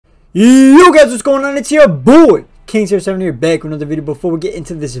Yo guys, what's going on? It's your boy King07 here, back with another video. Before we get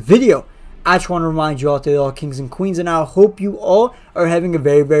into this video, I just want to remind you all to all kings and queens, and I hope you all are having a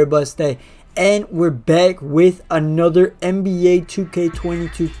very blessed day. And we're back with another NBA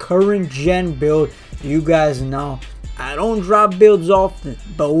 2K22 current gen build. You guys know I don't drop builds often,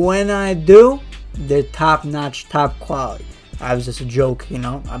 but when I do, they're top notch, top quality. I was just a joke, you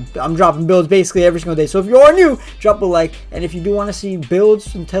know. I'm dropping builds basically every single day. So if you are new, drop a like. And if you do want to see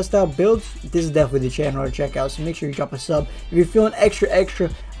builds and test out builds, this is definitely the channel to check out. So make sure you drop a sub if you're feeling extra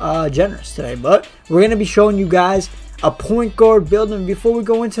generous today. But we're going to be showing you guys a point guard build. And before we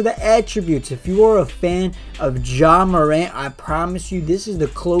go into the attributes, if you are a fan of Ja Morant, I promise you this is the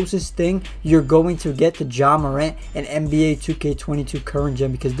closest thing you're going to get to Ja Morant in NBA 2K22 current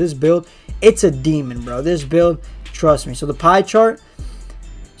gen. Because this build, it's a demon, bro. This build, trust me. So the pie chart.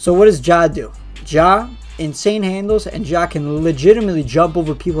 So what does Ja do? Ja, insane handles, and Ja can legitimately jump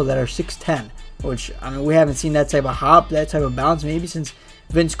over people that are 6'10", which, I mean, we haven't seen that type of hop, that type of bounce maybe since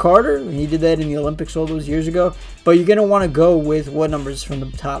Vince Carter. He did that in the Olympics all those years ago. But you're going to want to go with what numbers from the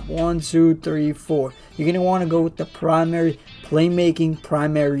top? 1, 2, 3, 4. You're going to want to go with the primary playmaking,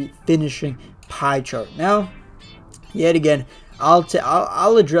 primary finishing pie chart. Now, yet again,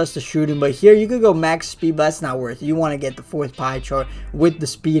 I'll address the shooting, but here you could go max speed, but that's not worth it. You want to get the fourth pie chart with the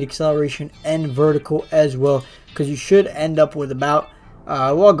speed, acceleration, and vertical as well, because you should end up with about,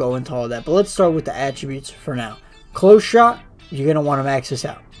 we'll go into all that, but let's start with the attributes for now. Close shot, you're going to want to max this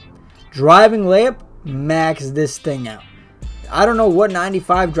out. Driving layup, max this thing out. I don't know what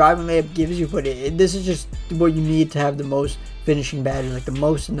 95 driving layup gives you, but this is just what you need to have the most finishing badges, like the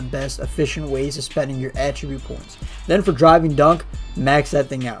most and the best efficient ways of spending your attribute points. Then for driving dunk, max that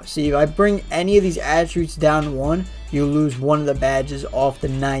thing out. See, if I bring any of these attributes down to 1, you lose one of the badges off the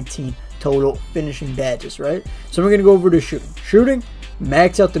 19 total finishing badges, right? So we're going to go over to shooting. Shooting,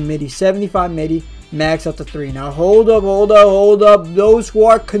 max out the midi, 75 midi, max out the 3. Now hold up. Those who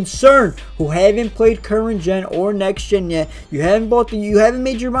are concerned, who haven't played current gen or next gen yet, you haven't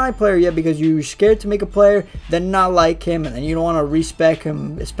made your mind player yet because you're scared to make a player then not like him, and then you don't want to respec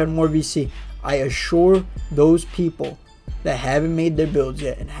him, spend more VC. I assure those people that haven't made their builds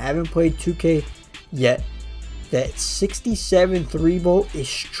yet and haven't played 2K yet that 67 3-ball is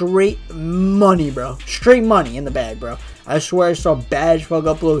straight money, bro. Straight money in the bag, bro. I swear I saw Badge Bug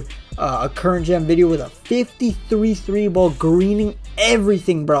upload a current gen video with a 53 3-ball greening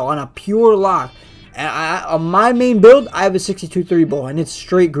everything, bro, on a pure lock. And on my main build, I have a 62 3-ball and it's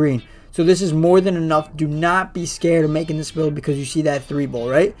straight green. So this is more than enough. Do not be scared of making this build because you see that 3-ball,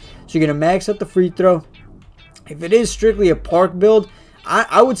 right? So you're going to max out the free throw. If it is strictly a park build,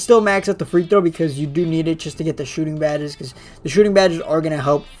 I would still max out the free throw because you do need it just to get the shooting badges, because the shooting badges are going to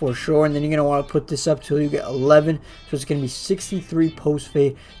help for sure. And then you're going to want to put this up till you get 11. So it's going to be 63 post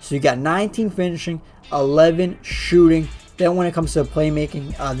fade. So you got 19 finishing, 11 shooting. Then when it comes to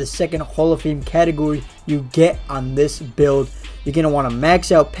playmaking, the second Hall of Fame category you get on this build, you're going to want to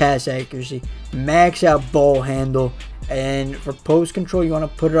max out pass accuracy, max out ball handle, and for post control, you want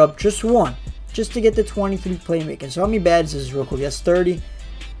to put it up just 1. Just to get the 23 playmaking. So how many badges is this real quick? That's 30.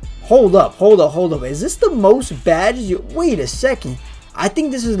 Hold up. Is this the most badges you... Wait a second. I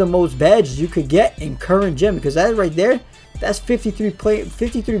think this is the most badges you could get in current gen, because that right there, that's 53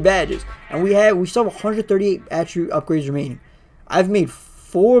 badges. And we still have 138 attribute upgrades remaining. I've made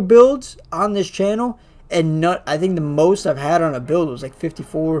 4 builds on this channel, and I think the most I've had on a build was like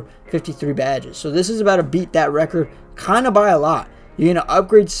 54, 53 badges. So this is about to beat that record kind of by a lot. You're going to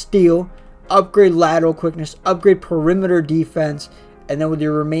upgrade steal, upgrade lateral quickness, upgrade perimeter defense, and then with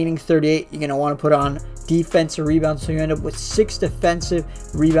your remaining 38, you're going to want to put on defensive rebounds, so you end up with 6 defensive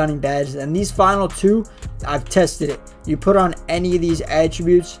rebounding badges. And these final 2, I've tested it. You put on any of these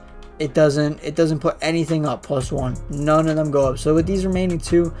attributes, it doesn't put anything up +1. None of them go up. So with these remaining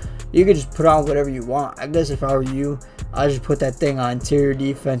 2, you could just put on whatever you want. I guess if I were you, I'd just put that thing on interior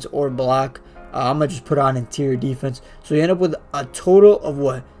defense or block. I'm going to just put on interior defense. So you end up with a total of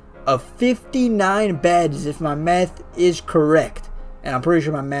what? Of 59 badges, if my math is correct, and I'm pretty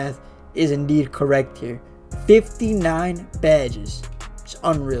sure my math is indeed correct here. 59 badges. It's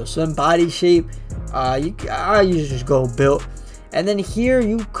unreal. Some body shape, I usually just go built, and then here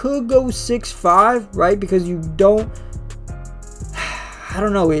you could go 6'5", right? Because you don't, I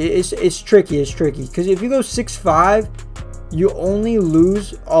don't know, it's tricky because if you go 6'5", you only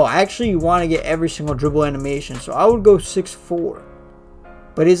lose, actually you want to get every single dribble animation, so I would go 6'4".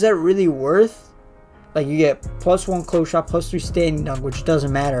 But is that really worth? Like, you get +1 close shot, +3 standing dunk, which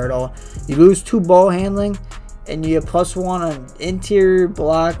doesn't matter at all. You lose 2 ball handling, and you get +1 on interior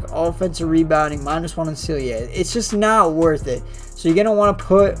block, offensive rebounding, -1 on steal. Yeah, it's just not worth it. So you're gonna want to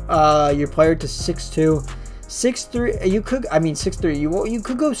put your player to 6'2", 6'3". You could, I mean 6'3". You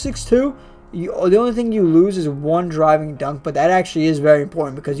could go 6'2". The only thing you lose is 1 driving dunk, but that actually is very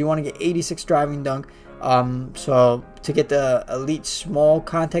important because you want to get 86 driving dunk. So to get the elite small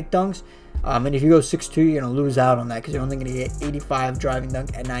contact dunks. And if you go 6'2", you're going to lose out on that because you're only going to get 85 driving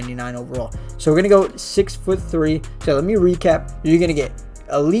dunk and 99 overall. So we're going to go 6'3". So let me recap. You're going to get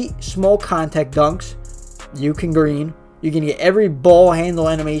elite small contact dunks. You can green. You can get every ball handle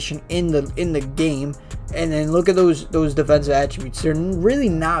animation in the game. And then look at those defensive attributes. They're really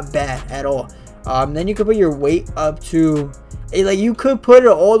not bad at all. Then you could put your weight up to, like, you could put it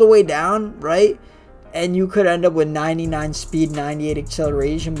all the way down, right? And you could end up with 99 speed, 98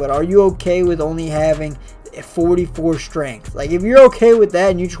 acceleration. But are you okay with only having 44 strength? Like, if you're okay with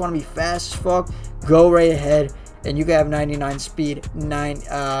that and you just want to be fast as fuck, go right ahead. And you can have 99 speed,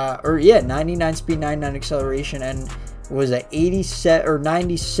 99 speed, 99 acceleration, and was that 87 or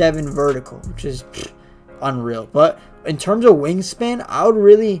 97 vertical, which is unreal. But in terms of wingspan, I would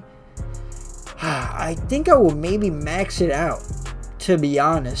really, I think I will maybe max it out, to be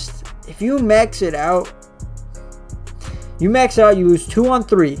honest. If you max it out, you lose 2 on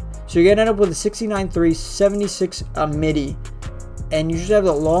 3. So you're going to end up with a 69-3, 76 midi. And you just have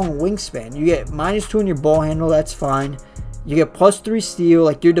a long wingspan. You get -2 in your ball handle. That's fine. You get +3 steal.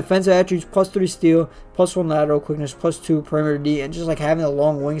 Like your defensive attributes, +3 steal, +1 lateral quickness, +2 perimeter D. And just like having a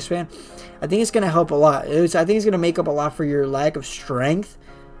long wingspan, I think it's going to help a lot. I think it's going to make up a lot for your lack of strength.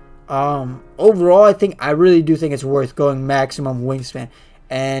 Overall, I really do think it's worth going maximum wingspan.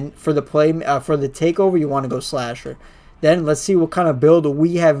 And for the takeover, you want to go slasher. Then let's see what kind of build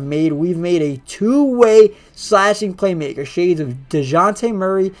we have made. We've made a 2-way slashing playmaker. Shades of DeJounte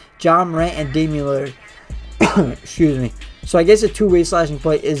Murray, John Morant, and Damian Lillard. Excuse me. So I guess a 2-way slashing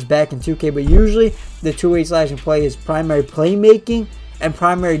play is back in 2K. But usually the 2-way slashing play is primary playmaking and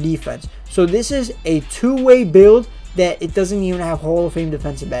primary defense. So this is a 2-way build that it doesn't even have Hall of Fame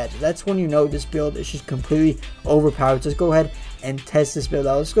defensive badges. That's when you know this build is just completely overpowered. Let's go ahead and test this build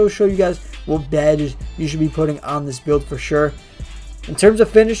out. Let's go show you guys what badges you should be putting on this build for sure. In terms of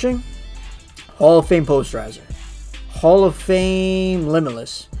finishing, Hall of Fame posterizer, Hall of Fame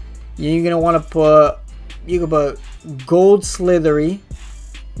limitless. You're gonna want to put, you can put gold slithery,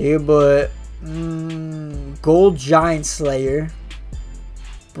 you can put gold giant slayer,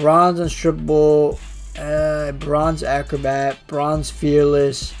 bronze unstrippable, bronze acrobat, bronze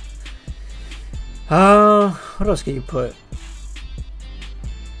fearless. What else can you put?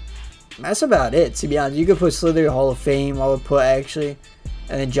 That's about it, to be honest. You could put Slithery Hall of Fame, I would put actually,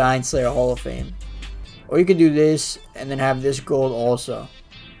 and then Giant Slayer Hall of Fame. Or you could do this and then have this gold also.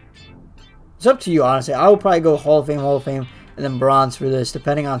 It's up to you, honestly. I would probably go Hall of Fame, and then bronze for this,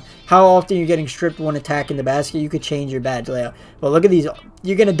 depending on how often you're getting stripped when attacking the basket. You could change your badge layout. But look at these.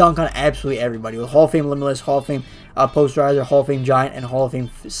 You're going to dunk on absolutely everybody. With Hall of Fame Limitless, Hall of Fame Posterizer, Hall of Fame Giant, and Hall of Fame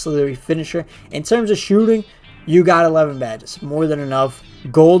Slithery Finisher. In terms of shooting, you got 11 badges. More than enough.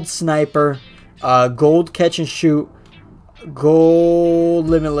 Gold Sniper, gold Catch and Shoot, gold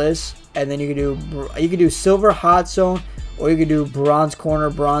Limitless, and then you can do Silver Hot Zone, or you can do Bronze Corner,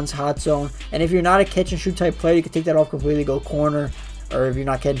 Bronze Hot Zone. And if you're not a Catch and Shoot type player, you can take that off completely, go Corner. Or if you're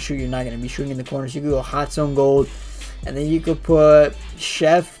not Catch and Shoot, you're not going to be shooting in the corners. You can go Hot Zone Gold, and then you could put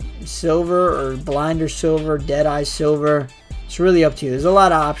Chef Silver or Blinder Silver, Deadeye Silver. It's really up to you. There's a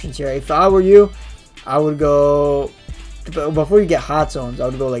lot of options here. If I were you, I would go, before you get hot zones, I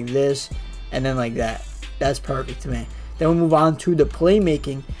would go like this and then like that. That's perfect to me. Then we'll move on to the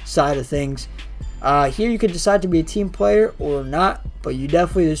playmaking side of things. Here you could decide to be a team player or not, but you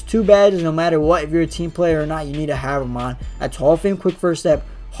definitely, there's 2 badges no matter what. If you're a team player or not, you need to have them on. That's Hall of Fame Quick First Step,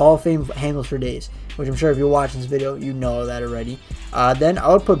 Hall of Fame Handles for Days, which I'm sure if you're watching this video, you know that already. Then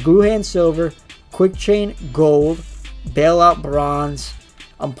I would put Glue Hand Silver, Quick Chain Gold, Bailout Bronze,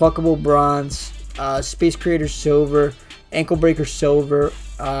 Unpluckable Bronze, Space Creator Silver, Ankle Breaker Silver.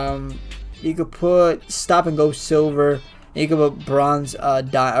 You could put Stop and Go Silver. You could put Bronze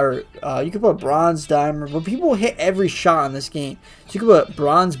you could put Bronze Diamond. But people hit every shot in this game, so you could put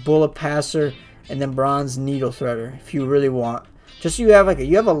Bronze Bullet Passer and then Bronze Needle Threader if you really want. Just so you have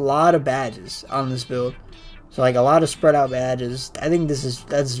you have a lot of badges on this build. So like a lot of spread out badges. I think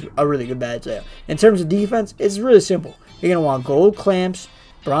that's a really good badge layout. In terms of defense, it's really simple. You're gonna want Gold Clamps,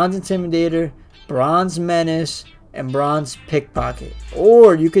 Bronze Intimidator, Bronze Menace, and Bronze Pickpocket.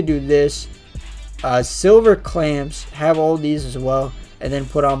 Or you could do this, Silver Clamps, have all these as well, and then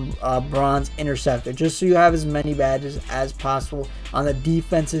put on Bronze Interceptor, just so you have as many badges as possible on the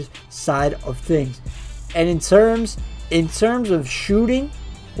defensive side of things. And in terms of shooting,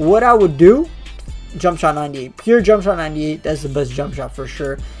 what I would do, jump shot 98, pure jump shot 98. That's the best jump shot for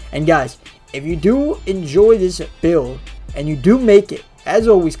sure. And guys, if you do enjoy this build and you do make it, as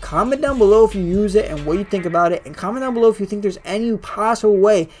always, comment down below if you use it and what you think about it, and comment down below if you think there's any possible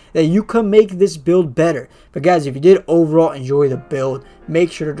way that you can make this build better. But guys, if you did overall enjoy the build,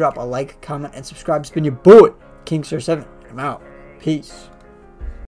 make sure to drop a like, comment, and subscribe. It's been your boy, King7. I'm out. Peace.